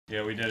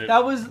Yeah, we did it.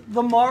 That was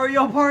the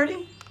Mario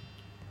Party?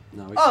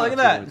 No, we Oh, look at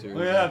that.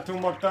 Look at that, 2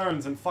 more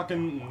turns and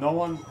fucking no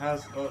one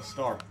has a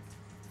star.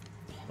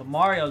 The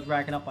Mario's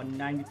racking up on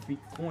 93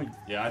 coins.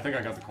 Yeah, I think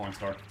I got the coin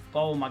star.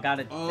 Boom, I got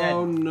it.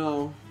 Oh dead.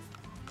 no.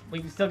 We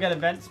can still get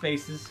event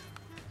spaces.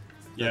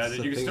 Yeah, That's the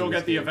you can thing still in get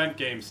this the game. event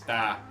game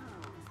star.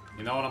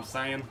 You know what I'm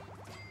saying?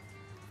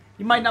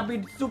 You might not be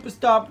the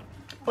superstar,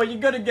 but you're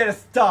gonna get a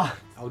star.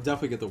 I would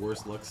definitely get the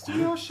worst luck star.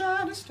 You're a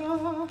shining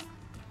star,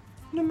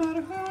 no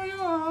matter who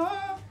you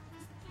are.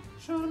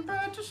 Shining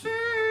bright to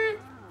see.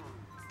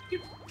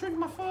 You drink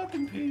my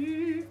fucking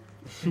pee.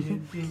 It's a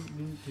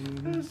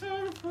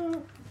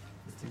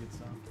good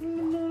song.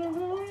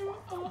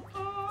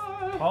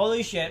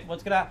 Holy shit,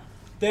 what's gonna happen?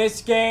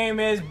 This game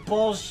is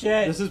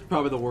bullshit. This is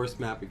probably the worst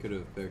map we could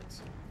have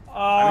picked.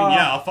 I mean,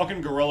 yeah, a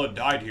fucking gorilla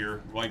died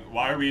here. Like,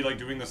 why are we like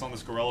doing this on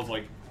this gorilla's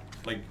like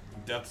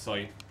death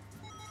site?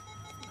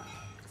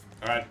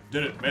 All right,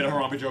 did it. Made a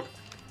Harambe joke.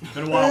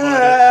 Been a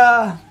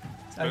while,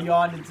 but I I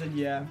yawned and said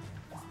yeah.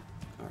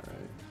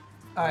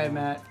 Alright. Alright,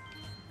 Matt.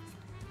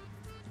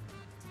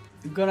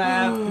 You're gonna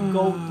have to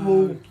go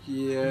through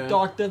Yeah.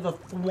 Dr. the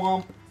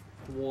Thwomp.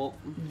 Well,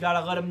 You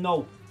gotta let him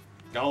know. did.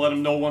 Gotta let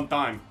him know one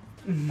time.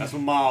 That's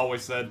what Ma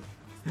always said.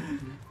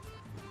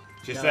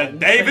 She Gotta said, say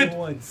David,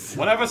 once.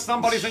 whenever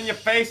somebody's in your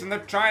face and they're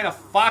trying to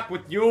fuck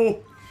with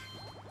you,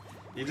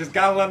 you just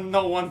gotta let them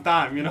know one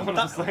time. You know what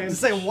I'm saying?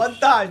 Just say one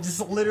time.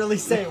 Just literally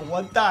say it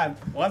one time.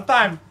 One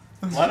time.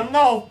 Let them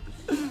know.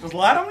 Just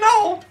let them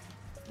know.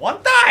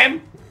 One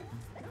time.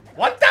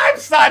 One time,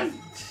 son.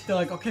 They're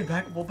like, okay,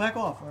 we'll back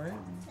off, alright?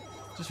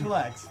 Just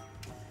relax.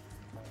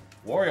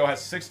 Wario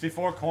has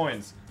 64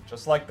 coins,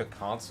 just like the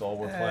console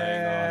we're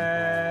playing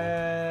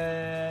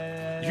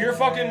on. You hear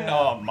fucking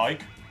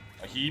Mike?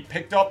 He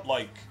picked up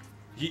like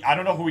I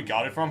don't know who he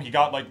got it from. He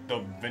got like the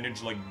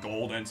vintage like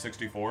gold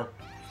N64.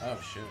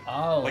 oh shit.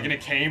 Oh. Like and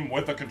it came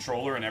with a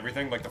controller and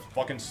everything, like the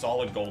fucking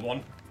solid gold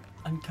one.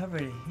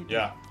 Uncovered a hidden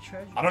Yeah.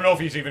 treasure. I don't know if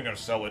he's even gonna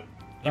sell it.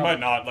 He Oh. might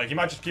not. Like he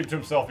might just keep it to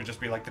himself and just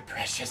be like the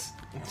precious.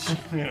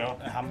 You know?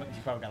 He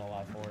probably got a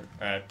lot for it.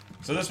 Alright.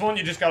 So this one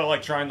you just gotta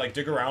like try and like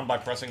dig around by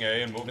pressing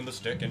A and moving the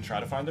stick and try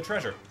to find the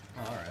treasure.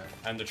 Alright.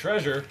 And the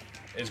treasure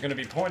is gonna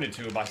be pointed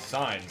to by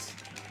signs.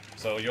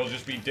 So you'll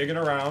just be digging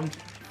around.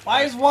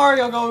 Why is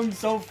Wario going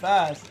so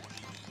fast?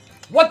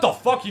 What the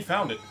fuck? He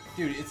found it.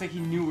 Dude, it's like he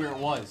knew where it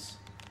was.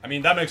 I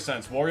mean, that makes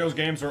sense. Wario's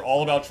games are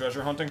all about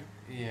treasure hunting.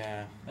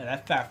 Yeah. Man,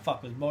 that fat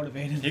fuck was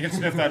motivated. He can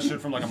sniff that shit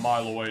from like a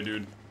mile away,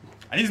 dude.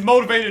 And he's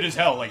motivated as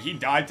hell. Like, he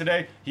died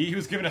today. He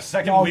was given a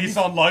second No, lease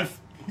on life.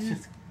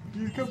 He's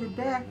coming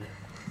back.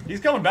 He's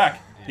coming back.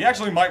 He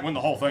actually might win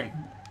the whole thing.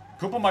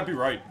 Koopa might be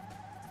right.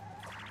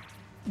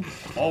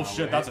 Oh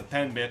shit, that's a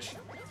 10, bitch.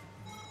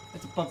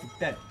 That's a perfect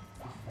dead.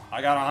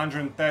 I got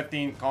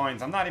 113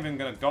 coins. I'm not even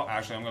gonna go.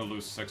 Actually, I'm gonna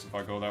lose 6 if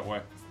I go that way.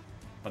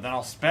 But then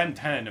I'll spend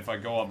 10 if I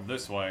go up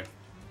this way.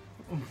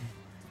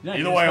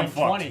 Either way, I'm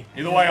fucked.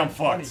 Either way, I'm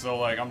fucked. So,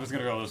 like, I'm just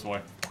gonna go this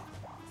way.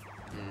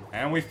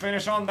 And we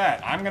finish on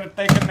that. I'm gonna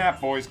take a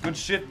nap, boys. Good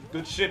shit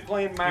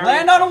playing Mario.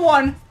 Land on a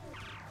 1.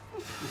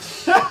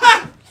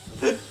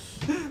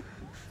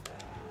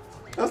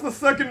 That's the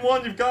second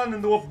one you've gotten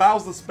into a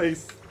Bowser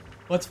space.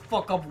 Let's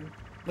fuck up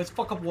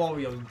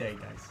Wario's day,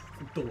 guys.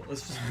 Let's do it.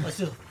 Let's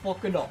just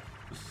fuck it up.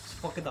 Just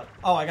fuck it up.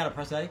 Oh, I gotta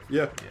press A?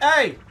 Yeah.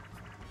 Hey!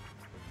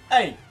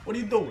 Hey, what are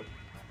you doing?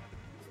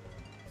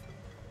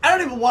 I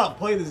don't even want to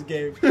play this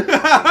game.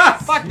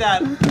 Fuck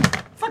that.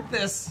 Fuck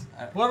this.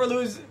 Whoever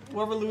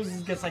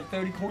loses gets like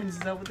 30 coins. Is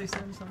that what they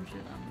said or some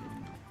shit?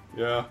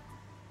 Yeah.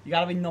 You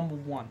gotta be number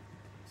 1.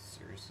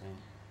 Seriously.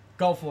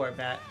 Go for it,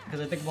 Matt.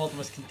 Because I think both of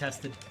us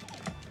contested.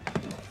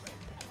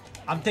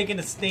 I'm taking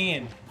a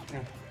stand.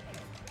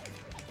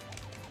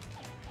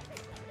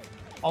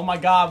 Oh my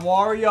god,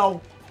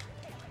 Wario.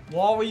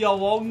 Wario,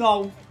 oh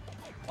no.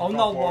 Oh Fuck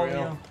no, off, Wario.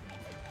 Wario.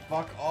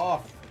 Fuck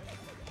off.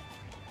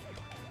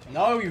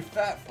 No, you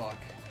fat fuck.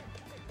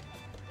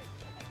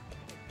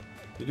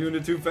 You're doing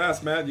it too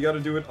fast, Matt. You gotta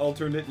do it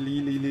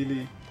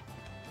alternately.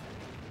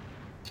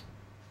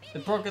 They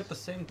broke at the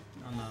same.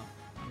 Oh no.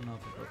 I don't know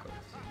if they broke at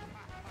the same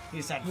time.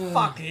 He said,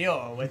 fuck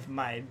you with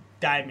my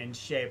diamond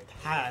shaped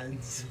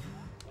hands.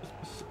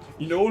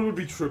 You know what would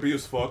be trippy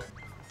as fuck?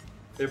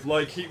 If,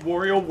 like,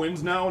 Wario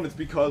wins now and it's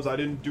because I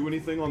didn't do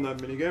anything on that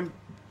minigame?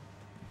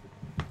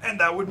 And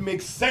that would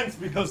make sense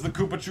because the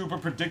Koopa Troopa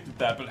predicted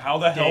that, but how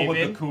the hell would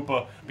the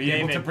Koopa be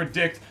able to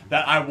predict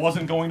that I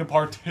wasn't going to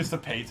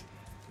participate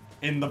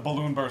in the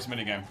Balloon Burst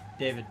minigame?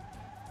 David,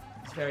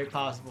 it's very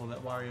possible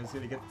that Wario's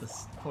gonna get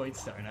this coin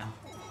star now.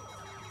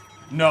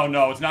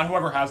 No, it's not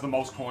whoever has the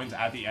most coins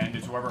at the end,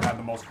 it's whoever had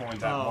the most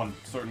coins at one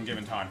certain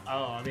given time.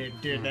 Oh, I mean,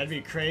 dude, that'd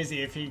be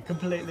crazy if he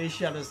completely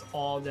shut us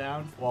all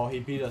down. Well, he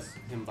beat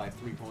him by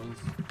 3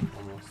 points.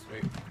 Almost.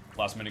 Wait.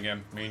 Last minigame,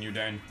 me and you,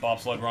 Dane.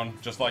 Bobsled run,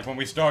 just like when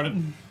we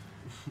started.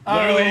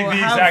 Literally the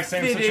exact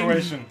same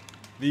situation.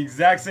 The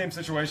exact same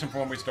situation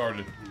from when we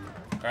started.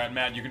 Alright,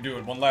 Matt, you can do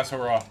it. One last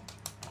hurrah.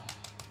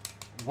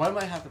 Why do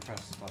I have to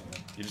press this button?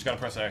 You just gotta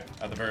press A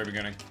at the very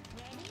beginning.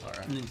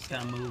 Alright. And then just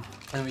gotta move.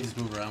 And we just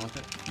move around with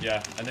it.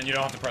 Yeah, and then you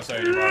don't have to press A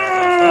anymore.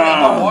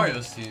 I'm on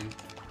Wario's team.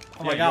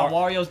 Oh my Yeah, god, you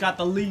are. Wario's got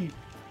the lead.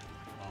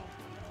 Oh,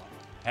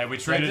 no. Hey, we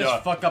Should I traded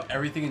just fuck up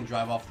everything and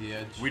drive off the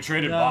edge? we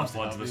traded No.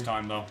 bobsleds this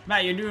time though.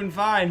 Matt, you're doing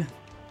fine.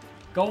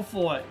 Go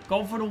for it.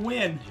 Go for the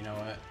win. You know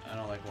what? I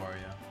don't like Wario.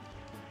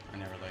 I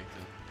never liked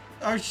it.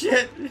 Oh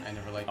shit. I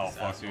never liked Oh, this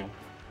fuck, asshole. dude.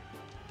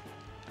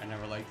 I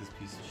never liked this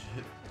piece of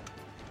shit.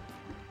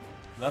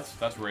 That's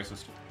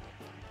racist.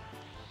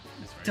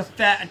 It's It's a racist.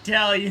 fat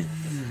Italian.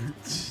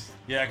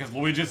 Yeah, because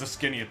Luigi's a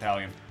skinny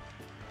Italian.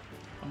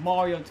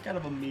 Mario's kind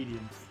of a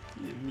medium.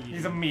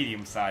 He's a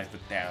medium-sized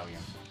Italian.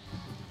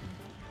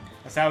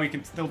 That's how he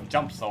can still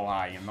jump so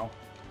high, you know.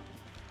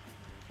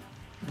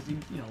 He,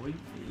 you know,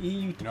 he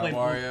used to You know, play.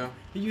 Mario,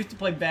 He used to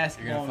play you're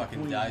basketball. gonna in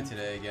fucking die Queens.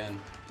 today again.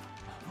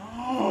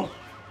 Oh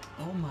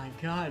my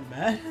god,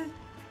 man.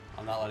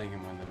 I'm not letting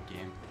him win the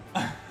game.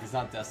 He's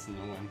not destined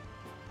to win.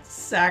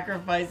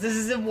 Sacrifice. This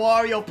isn't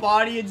Wario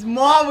Party, it's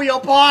Mario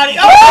Party.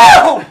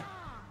 Oh!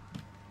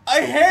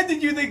 I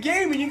handed you the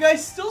game and you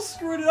guys still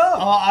screwed it up.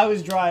 Oh, I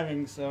was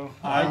driving, so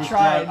I was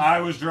tried.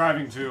 I was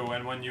driving too,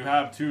 and when you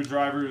have two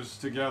drivers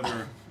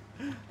together,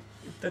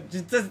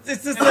 It's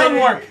just doesn't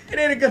work. It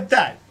ain't a good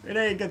time. It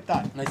ain't a good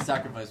time. My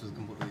sacrifice was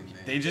completely in vain.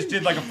 they just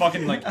did like a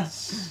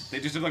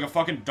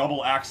fucking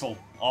double axle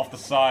off the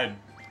side.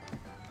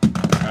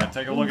 Alright,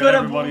 take a look at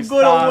everybody's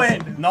stars.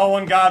 win. No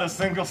one got a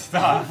single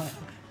star.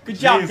 Good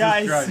job, Jesus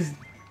guys. Christ.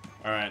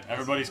 Alright,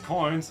 everybody's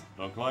coins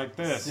look like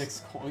this.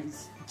 6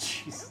 coins.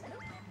 Jeez.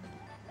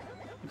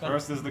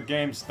 First is the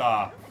game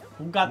star.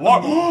 Who got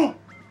What? the Oh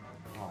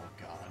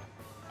god.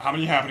 How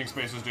many happening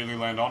spaces did they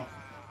land on?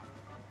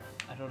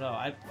 I don't know.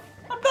 I'm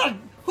not.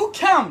 Who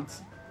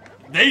counts?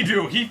 They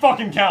do. He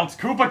fucking counts.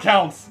 Koopa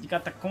counts. You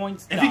got the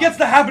coins. If he gets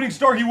the happening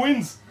star, he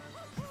wins.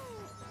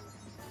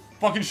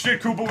 Fucking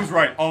shit, Koopa was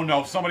right. Oh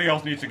no, somebody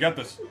else needs to get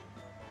this.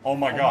 Oh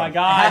my Oh god. my It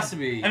god. has to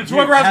be. And it's Dude,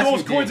 whoever it has the to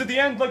most be coins Dane. at the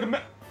end, like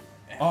a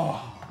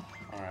Oh.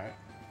 Alright.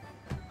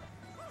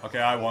 Okay,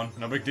 I won.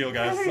 No big deal,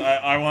 guys.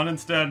 I won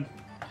instead.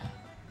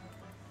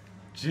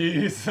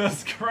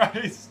 Jesus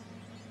Christ.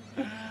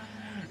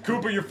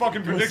 Koopa, your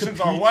fucking predictions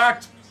are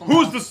whacked.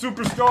 Who's the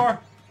superstar?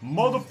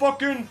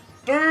 Motherfucking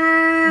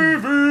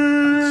David!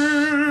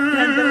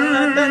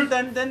 Dun,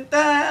 dun, dun,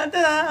 dun,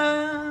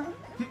 dun.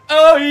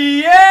 Oh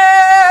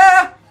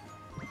yeah!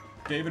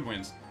 David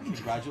wins.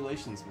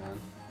 Congratulations, man.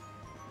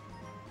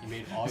 You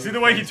made all See your the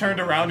way he friends turned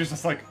win. around? He's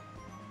just like,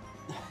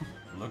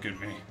 look at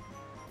me.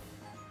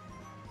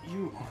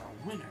 You are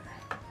a winner.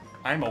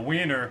 I'm a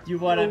winner. You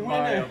won at Winner.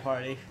 Mario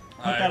Party.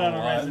 Put that on a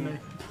resume.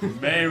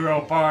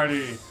 Mario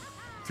Party.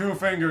 2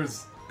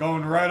 fingers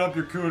going right up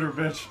your cooter,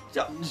 bitch.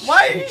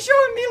 Why are you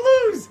showing me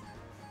lose?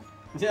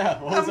 Yeah,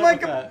 what was I'm up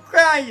like with I'm that?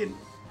 crying.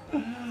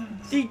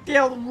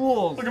 Detailed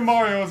rules. Look at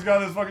Mario, he's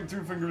got his fucking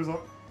 2 fingers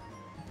up.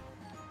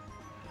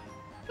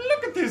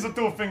 Look at these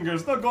 2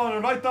 fingers, they're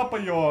going right up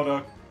at your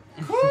cooter.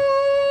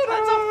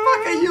 What the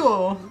fuck are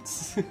you?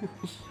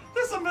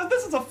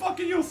 This is a fuck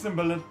you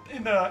symbol in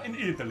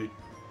Italy.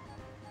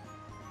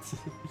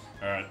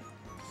 Alright.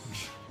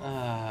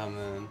 Ah,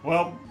 man.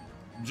 Well,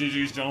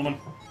 GG's, gentlemen.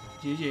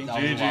 GG. That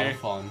was a lot GG. of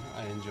fun.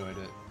 I enjoyed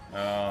it.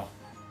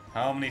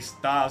 How many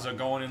stars are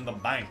going in the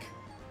bank?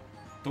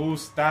 2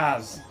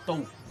 stars.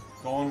 Don't.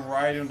 Going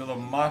right into the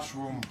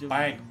mushroom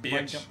bank,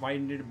 bitch. Right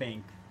into the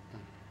bank.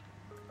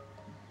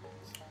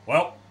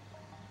 Well,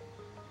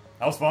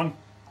 that was fun.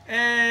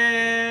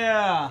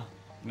 Yeah.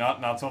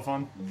 Not so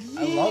fun.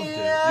 I loved it.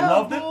 You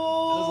loved it? It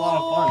was a lot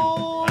of fun.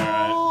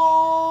 Alright.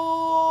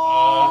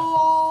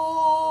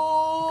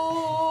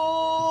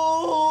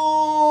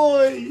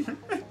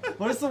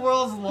 What is the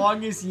world's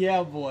longest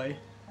yeah, boy?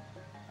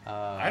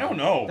 I don't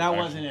know. That actually.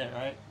 wasn't it,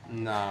 right?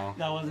 No.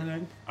 That wasn't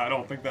it. I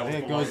don't think that I was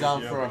think it the goes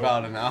longest on for yet,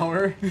 about an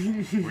hour.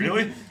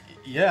 Really?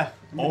 Yeah.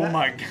 Oh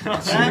my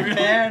god. That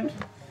man.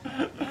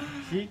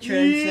 He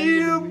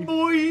transcended me.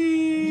 boy.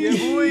 Yeah,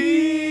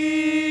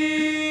 boy.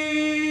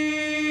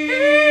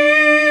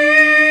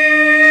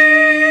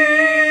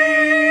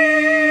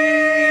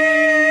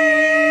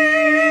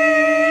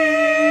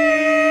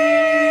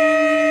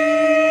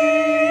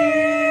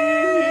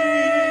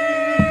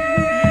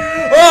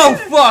 Oh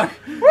fuck!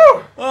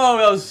 Oh,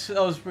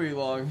 that was pretty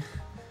long.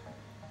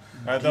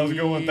 Alright, that was a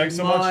good one. Thanks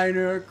so much.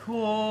 Minor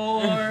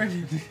chord.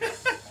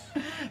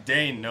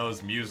 Dane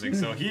knows music,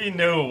 so he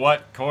knew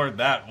what chord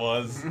that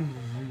was.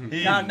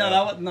 He No, knew.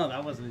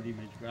 that wasn't a D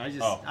major.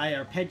 I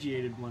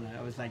arpeggiated one.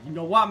 I was like, you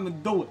know what? I'm gonna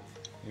do it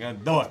You gotta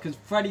do it. because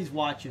Freddy's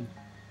watching.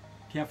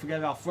 Can't forget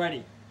about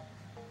Freddy.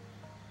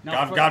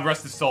 Not God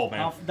rest his soul,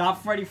 man.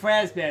 Not Freddy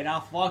Fazbear.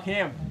 Now fuck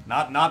him.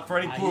 Not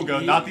Freddy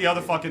Krueger, not the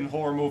other fucking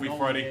horror movie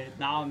Freddy. Man.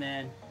 Nah,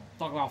 man.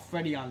 Talk about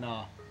Freddy on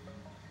the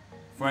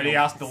Freddy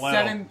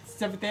Astelano.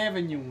 7th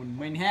Avenue in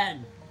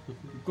Manhattan.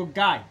 Good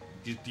guy.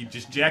 He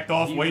just jacked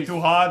off He way was- too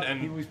hard He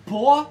and was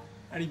poor,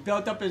 and he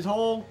built up his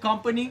whole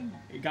company.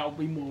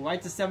 We moved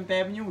right to 7th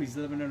Avenue. He's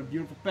living in a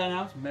beautiful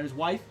penthouse. Met his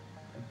wife,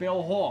 a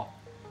Bill whore.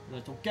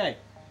 That's okay.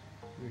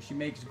 She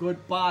makes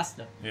good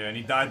pasta. yeah, and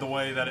he died the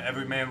way that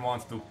every man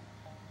wants to.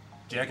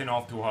 jacking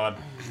off too hard.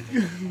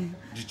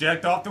 Just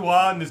jacked off too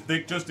hard and his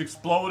dick just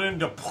exploded.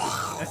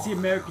 That's the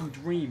American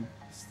dream.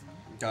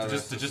 God, to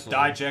just that's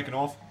die jacking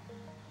off.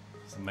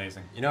 It's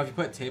amazing. You know, if you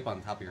put tape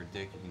on top of your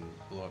dick, you can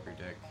blow up your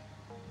dick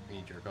when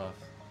you jerk off.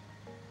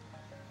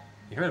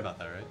 You heard about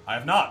that, right? I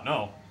have not,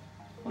 no.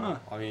 Huh.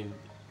 I mean,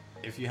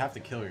 if you have to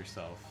kill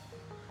yourself.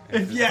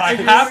 Yeah, I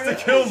have to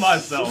kill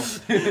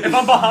myself. If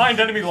I'm behind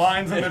enemy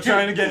lines and they're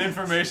trying to get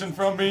information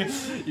from me,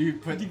 You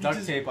put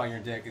duct tape on your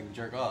dick and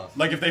jerk off.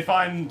 like if they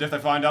find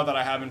out that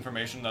I have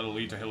information that'll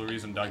lead to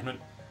Hillary's indictment,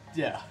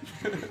 Yeah.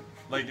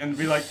 like and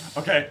be like,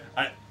 okay,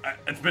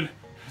 it's been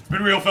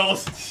real,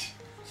 fellas.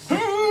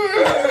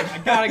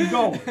 I gotta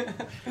go.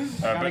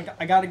 But,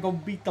 I gotta go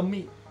beat the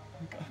meat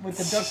with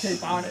the duct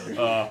tape on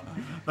it.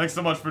 thanks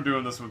so much for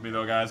doing this with me,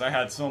 though, guys. I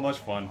had so much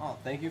fun. Oh,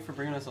 thank you for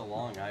bringing us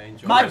along. I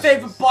enjoyed My this.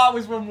 favorite part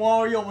was when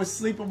Wario was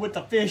sleeping with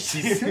the fish.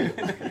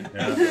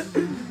 Yeah.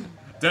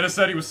 Dennis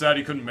said he was sad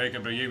he couldn't make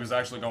it, but he was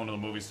actually going to the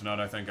movies tonight,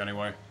 I think,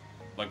 anyway.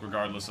 Like,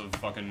 regardless of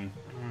fucking,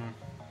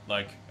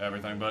 like,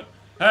 everything. But,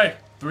 hey,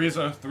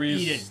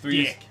 threes.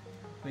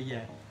 But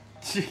yeah.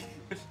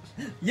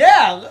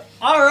 Yeah,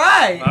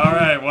 alright.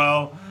 Alright,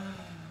 well,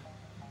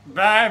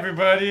 bye,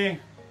 everybody.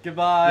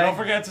 Goodbye. Don't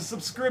forget to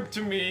subscribe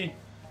to me.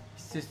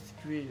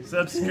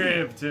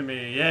 Subscribe to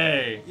me,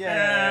 yay.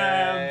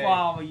 Yeah,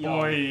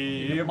 Mario.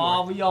 Boy.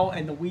 Mario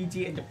and the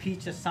Ouija and the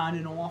Peach are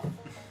signing off.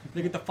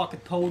 Look at the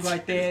fucking Toad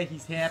right there.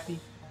 He's happy.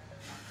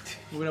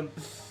 With him.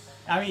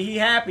 I mean, he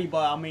happy,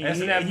 but I mean,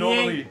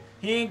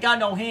 he ain't got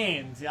no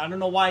hands. I don't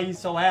know why he's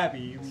so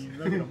happy. I mean,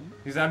 look at him.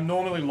 He's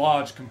abnormally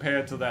large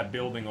compared to that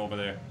building over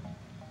there.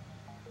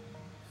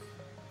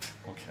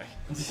 Okay.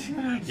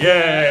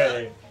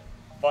 Yay!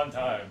 Fun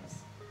times.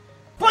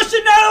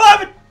 Pushing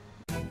 9/11.